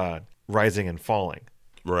rising and falling.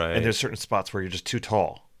 Right. And there's certain spots where you're just too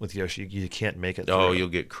tall with Yoshi. You can't make it through. Oh, you'll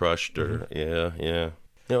get crushed or yeah.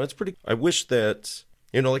 It's pretty. I wish that,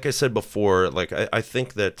 like I said before, like I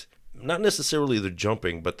think that not necessarily the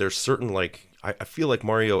jumping, but there's certain like I feel like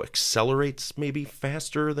Mario accelerates maybe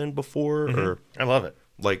faster than before, or I love it.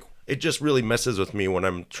 Like it just really messes with me when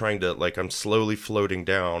I'm trying to I'm slowly floating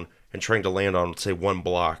down and trying to land on, say, one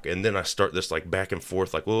block, and then I start this like back and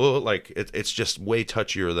forth, like whoa, like it's just way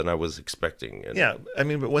touchier than I was expecting. And, yeah, I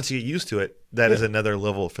mean, but once you get used to it, that is another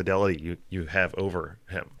level of fidelity you have over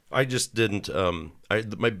him. I just didn't.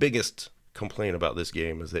 My biggest complaint about this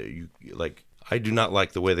game is that I do not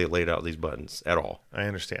like the way they laid out these buttons at all. I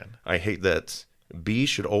understand. I hate that B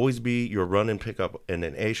should always be your run and pick up, and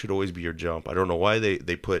then A should always be your jump. I don't know why they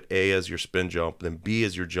put A as your spin jump, then B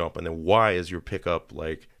as your jump, and then Y as your pickup.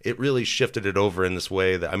 Like, it really shifted it over in this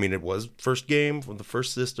way that, I mean, it was first game from the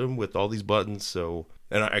first system with all these buttons, so,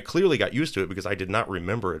 and I clearly got used to it because I did not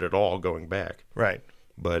remember it at all going back. Right.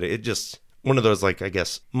 But it just, one of those, like, I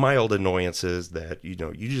guess, mild annoyances that, you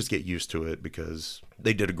just get used to it because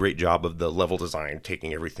they did a great job of the level design,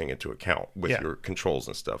 taking everything into account with your controls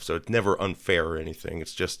and stuff. So it's never unfair or anything.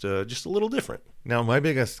 It's just a little different. Now, my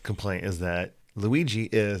biggest complaint is that Luigi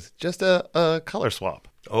is just a color swap.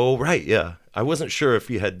 Oh, right, yeah. I wasn't sure if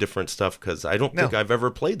you had different stuff because I don't think I've ever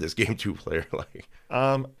played this game two-player.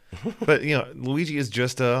 But, Luigi is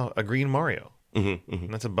just a green Mario. And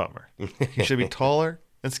that's a bummer. He should be taller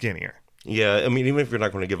and skinnier. Yeah, I mean, even if you're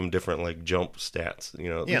not going to give them different, like, jump stats,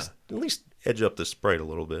 at least edge up the sprite a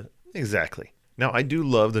little bit. Exactly. Now, I do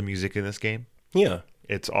love the music in this game. Yeah.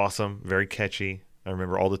 It's awesome, very catchy. I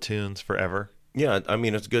remember all the tunes forever. Yeah, I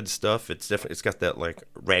mean, it's good stuff. It's got that, like,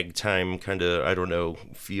 ragtime kind of, I don't know,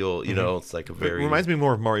 feel, it's like a very... It reminds me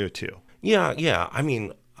more of Mario 2. Yeah. I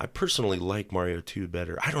mean, I personally like Mario 2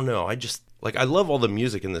 better. I don't know. I just, I love all the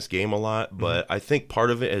music in this game a lot, but I think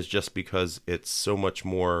part of it is just because it's so much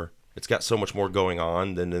more... It's got so much more going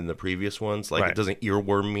on than in the previous ones. Like, It doesn't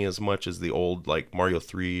earworm me as much as the old, like, Mario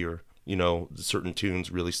 3 or, certain tunes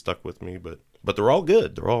really stuck with me. But they're all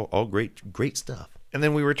good. They're all great stuff. And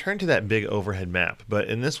then we return to that big overhead map. But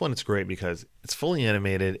in this one, it's great because it's fully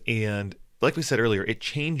animated. And like we said earlier, it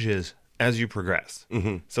changes as you progress.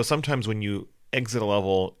 So sometimes when you exit a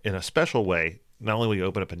level in a special way, not only will you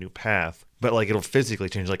open up a new path, but, like, it'll physically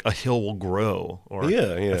change. Like, a hill will grow or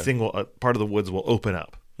a part of the woods will open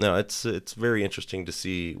up. No, it's very interesting to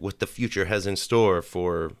see what the future has in store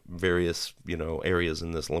for various, areas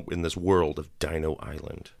in this world of Dino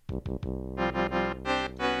Island.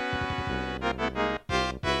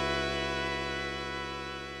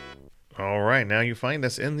 All right, now you find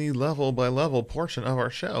us in the level by level portion of our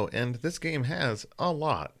show, and this game has a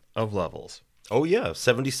lot of levels. Oh yeah,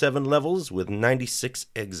 77 levels with 96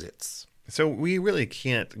 exits. So we really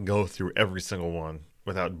can't go through every single one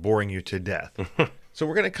without boring you to death. So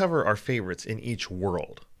we're going to cover our favorites in each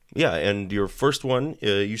world. Yeah, and your first one,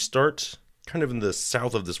 you start kind of in the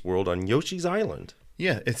south of this world on Yoshi's Island.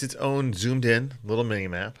 Yeah, it's its own zoomed-in little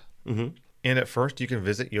mini-map. And at first, you can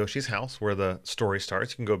visit Yoshi's house where the story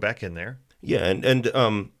starts. You can go back in there. Yeah,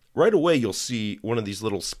 and right away, you'll see one of these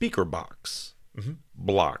little speaker box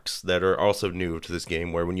blocks that are also new to this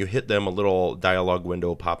game, where when you hit them, a little dialogue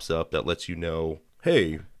window pops up that lets you know,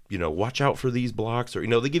 hey, watch out for these blocks, or,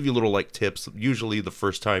 they give you little, like, tips, usually the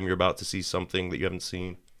first time you're about to see something that you haven't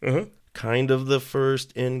seen. Kind of the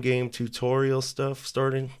first in-game tutorial stuff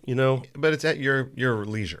starting, But it's at your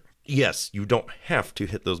leisure. Yes, you don't have to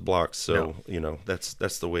hit those blocks, so,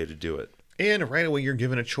 that's the way to do it. And right away, you're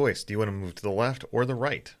given a choice. Do you want to move to the left or the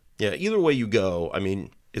right? Yeah, either way you go, I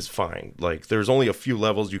mean, is fine. Like, there's only a few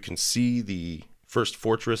levels. You can see the first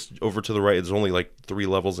fortress over to the right. There's only like 3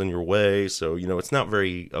 levels in your way, so it's not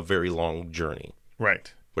a very long journey.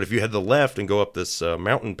 Right. But if you head to the left and go up this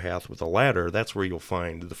mountain path with a ladder, that's where you'll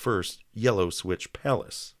find the first Yellow Switch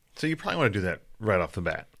Palace. So you probably want to do that right off the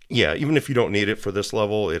bat. Yeah, even if you don't need it for this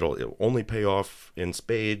level, it'll only pay off in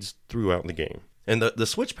spades throughout the game. And the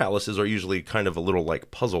Switch Palaces are usually kind of a little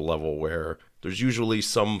like puzzle level where there's usually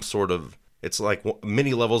some sort of, it's like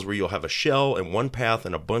mini levels where you'll have a shell and one path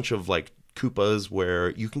and a bunch of like Koopas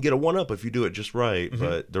where you can get a 1-up if you do it just right,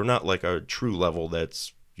 but they're not like a true level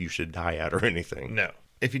that's you should die at or anything. No.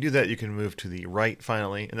 If you do that, you can move to the right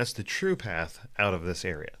finally, and that's the true path out of this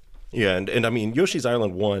area. Yeah, and I mean, Yoshi's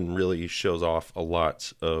Island 1 really shows off a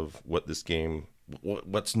lot of what this game,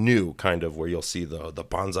 what's new, kind of, where you'll see the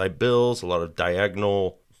bonsai bills, a lot of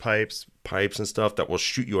diagonal pipes and stuff that will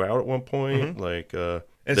shoot you out at one point. Like,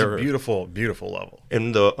 it's a beautiful, beautiful level.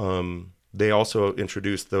 And they also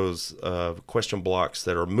introduced those question blocks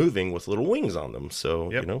that are moving with little wings on them.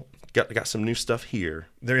 So, you know, got some new stuff here.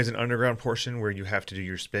 There is an underground portion where you have to do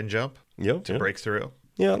your spin jump to break through.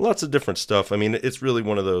 Yeah, lots of different stuff. I mean, it's really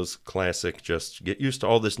one of those classic, just get used to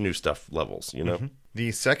all this new stuff levels, you know?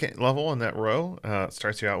 The second level in that row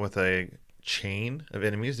starts you out with a chain of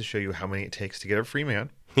enemies to show you how many it takes to get a free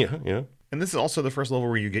man. Yeah, yeah. And this is also the first level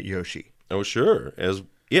where you get Yoshi. Oh, sure.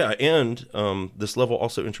 And this level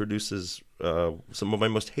also introduces some of my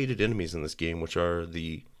most hated enemies in this game, which are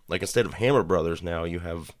instead of Hammer Brothers now, you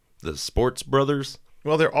have the Sports Brothers.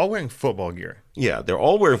 Well, they're all wearing football gear. Yeah, they're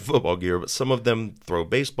all wearing football gear, but some of them throw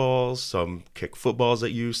baseballs, some kick footballs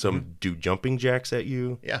at you, some do jumping jacks at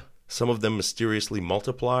you. Yeah. Some of them mysteriously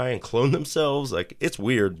multiply and clone themselves. Like, it's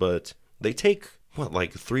weird, but they take,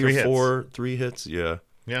 three hits? Yeah.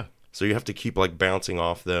 Yeah. So you have to keep, bouncing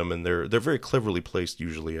off them, and they're very cleverly placed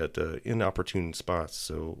usually at inopportune spots,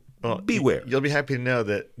 so beware. You'll be happy to know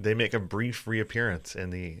that they make a brief reappearance in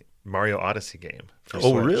the Mario Odyssey game.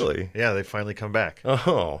 Oh, really? Yeah, they finally come back.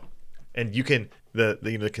 Oh. And you can,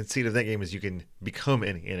 the conceit of that game is you can become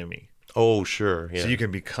any enemy. Oh, sure. Yeah. So you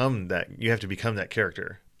can become that, you have to become that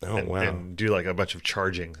character. Oh, wow. And do a bunch of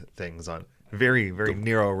charging things on very, very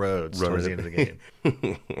narrow roads towards the end of the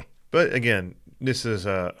game. But again, this is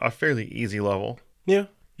a fairly easy level. Yeah.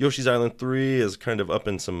 Yoshi's Island 3 is kind of up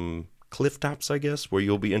in some cliff tops, I guess, where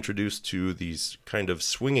you'll be introduced to these kind of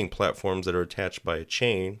swinging platforms that are attached by a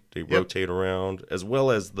chain. They rotate around, as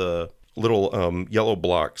well as the little yellow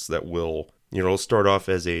blocks that will, start off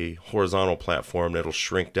as a horizontal platform that'll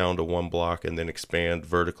shrink down to one block and then expand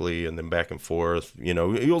vertically and then back and forth.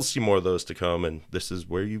 You'll see more of those to come, and this is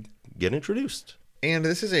where you get introduced. And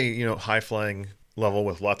this is a, high-flying level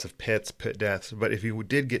with lots of pit deaths, but if you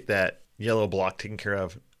did get that yellow block taken care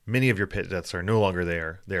of, many of your pit deaths are no longer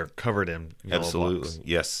there. They're covered in yellow blocks.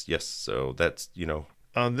 Yes. So that's,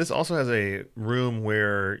 This also has a room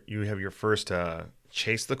where you have your first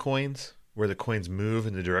chase the coins, where the coins move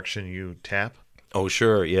in the direction you tap. Oh,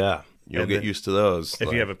 sure, yeah. You'll get used to those.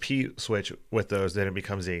 If you have a P switch with those, then it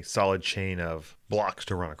becomes a solid chain of blocks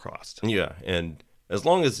to run across. Yeah, and as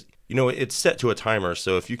long as, it's set to a timer,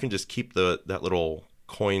 so if you can just keep that little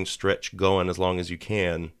coin stretch going as long as you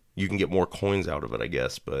can get more coins out of it, I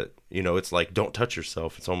guess. But, it's like, don't touch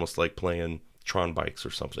yourself. It's almost like playing Tron Bikes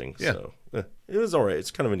or something. Yeah. So it was all right.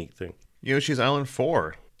 It's kind of a neat thing. Yoshi's Island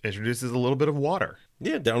 4 introduces a little bit of water.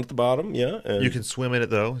 Yeah, down at the bottom, yeah. And you can swim in it,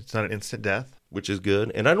 though. It's not an instant death. Which is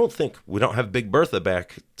good. And I don't think we don't have Big Bertha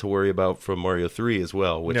back to worry about from Mario 3 as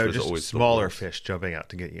well, which was just always smaller fish jumping out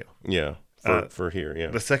to get you. Yeah, for here, yeah.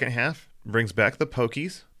 The second half brings back the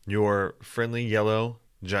Pokies, your friendly yellow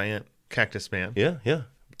giant cactus man. Yeah.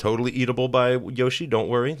 Totally eatable by Yoshi. Don't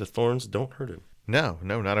worry. The thorns don't hurt him. No,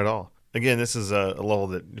 not at all. Again, this is a level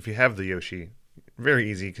that, if you have the Yoshi, very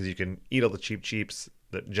easy because you can eat all the cheeps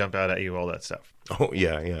that jump out at you, all that stuff. Oh,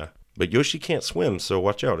 yeah. But Yoshi can't swim, so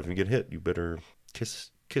watch out. If you get hit, you better kiss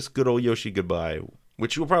good old Yoshi goodbye,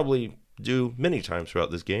 which you'll probably do many times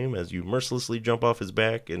throughout this game as you mercilessly jump off his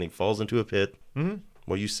back and he falls into a pit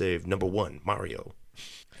while you save number 1, Mario.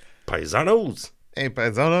 Paisanos! Hey,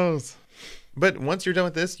 paisanos! But once you're done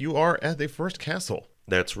with this, you are at the first castle.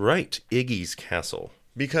 That's right, Iggy's Castle.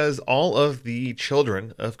 Because all of the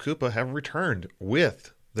children of Koopa have returned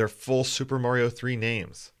with their full Super Mario 3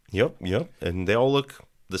 names. Yep. And they all look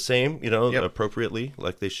the same, appropriately,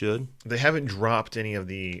 like they should. They haven't dropped any of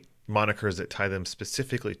the monikers that tie them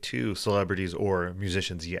specifically to celebrities or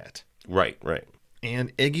musicians yet. Right.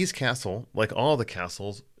 And Iggy's Castle, like all the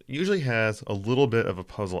castles, usually has a little bit of a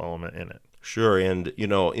puzzle element in it. Sure, and,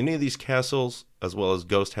 any of these castles, as well as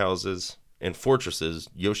ghost houses and fortresses,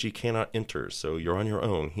 Yoshi cannot enter, so you're on your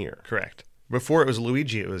own here. Correct. Before it was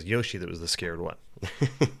Luigi, it was Yoshi that was the scared one.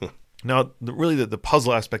 Now, the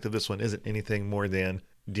puzzle aspect of this one isn't anything more than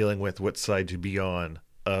dealing with what side to be on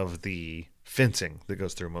of the fencing that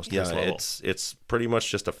goes through most of this level. Yeah, it's pretty much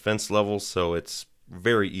just a fence level, so it's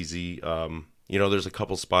very easy. There's a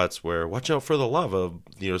couple spots where, watch out for the lava,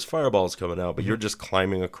 there's fireballs coming out, but you're just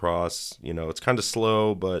climbing across. It's kind of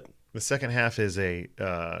slow, but... The second half is a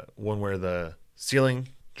one where the ceiling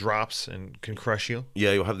drops and can crush you.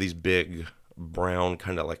 Yeah, you'll have these big brown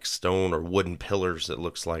kind of like stone or wooden pillars, it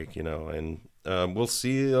looks like, and we'll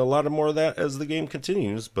see a lot more of that as the game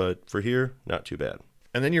continues, but for here, not too bad.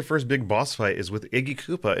 And then your first big boss fight is with Iggy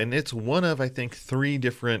Koopa, and it's one of, I think, 3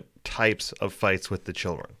 different types of fights with the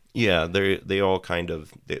children. Yeah, they all kind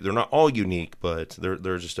of, they're not all unique, but there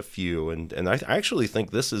are just a few, and I actually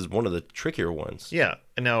think this is one of the trickier ones. Yeah,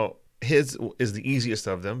 and now his is the easiest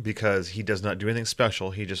of them because he does not do anything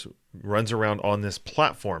special. He just runs around on this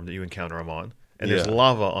platform that you encounter him on, and there's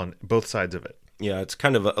lava on both sides of it. Yeah, it's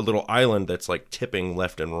kind of a little island that's like tipping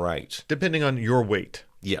left and right. Depending on your weight.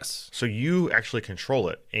 Yes. So you actually control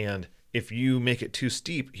it, and if you make it too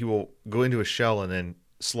steep, he will go into a shell and then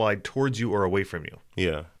slide towards you or away from you.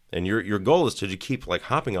 Yeah. And your goal is to keep like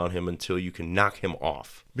hopping on him until you can knock him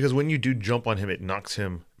off. Because when you do jump on him, it knocks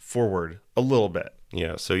him forward a little bit.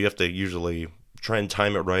 Yeah, so you have to usually try and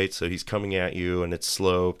time it right so he's coming at you and it's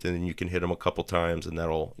sloped, and then you can hit him a couple times and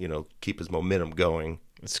that'll, keep his momentum going.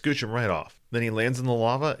 Scooch him right off. Then he lands in the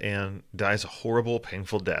lava and dies a horrible,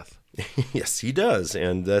 painful death. Yes, he does.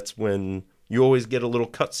 And that's when you always get a little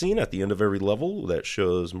cutscene at the end of every level that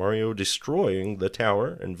shows Mario destroying the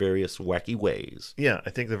tower in various wacky ways. Yeah, I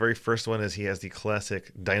think the very first one is he has the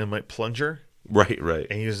classic dynamite plunger. Right.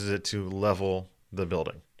 And he uses it to level the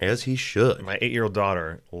building. As he should. My 8-year-old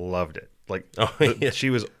daughter loved it. She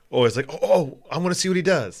was always like, oh, I want to see what he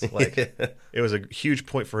does. It was a huge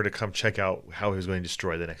point for her to come check out how he was going to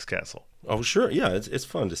destroy the next castle. Oh, sure. Yeah, it's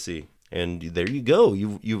fun to see. And there you go.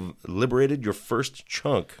 You've liberated your first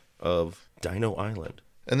chunk of Dino Island.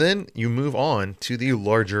 And then you move on to the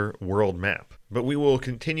larger world map. But we will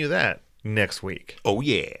continue that next week. Oh,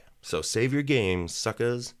 yeah. So save your games,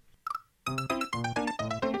 suckers.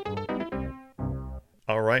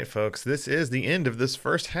 All right, folks, this is the end of this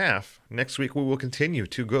first half. Next week, we will continue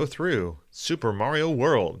to go through Super Mario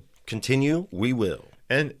World. Continue, we will.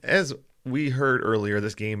 And as we heard earlier,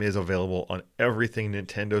 this game is available on everything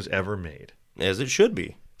Nintendo's ever made. As it should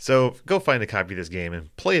be. So go find a copy of this game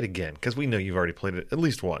and play it again, because we know you've already played it at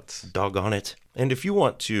least once. Doggone it. And if you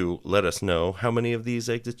want to let us know how many of these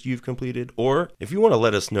exits you've completed, or if you want to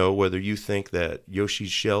let us know whether you think that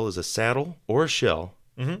Yoshi's shell is a saddle or a shell,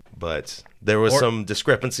 but there was some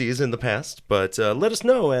discrepancies in the past, but let us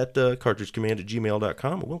know at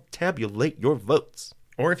cartridgecommand@gmail.com, and we'll tabulate your votes.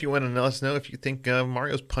 Or if you want to let us know if you think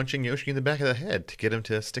Mario's punching Yoshi in the back of the head to get him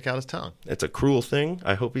to stick out his tongue. It's a cruel thing.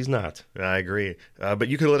 I hope he's not. I agree. But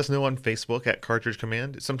you could let us know on Facebook at Cartridge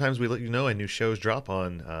Command. Sometimes we let you know when new shows drop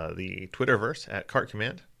on the Twitterverse at Cart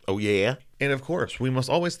Command. Oh, yeah? And of course, we must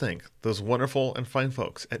always thank those wonderful and fine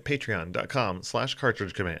folks at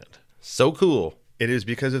patreon.com/Cartridge Command. So cool. It is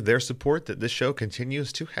because of their support that this show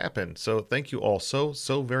continues to happen. So thank you all so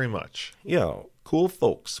very much. Yeah, cool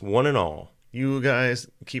folks, one and all. You guys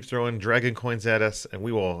keep throwing dragon coins at us, and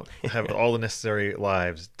we will have all the necessary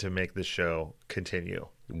lives to make this show continue.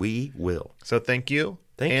 We will. So thank you.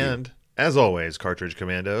 Thank you. And as always, Cartridge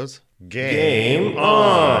Commandos, game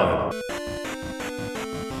on!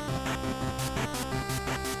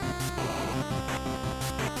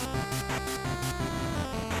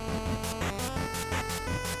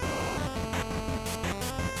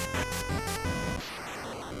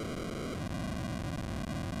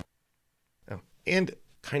 And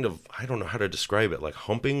kind of, I don't know how to describe it, like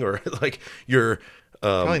humping or like you're...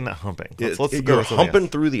 probably not humping. You're humping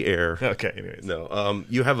through the air. Okay, anyways. No,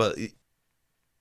 you have a...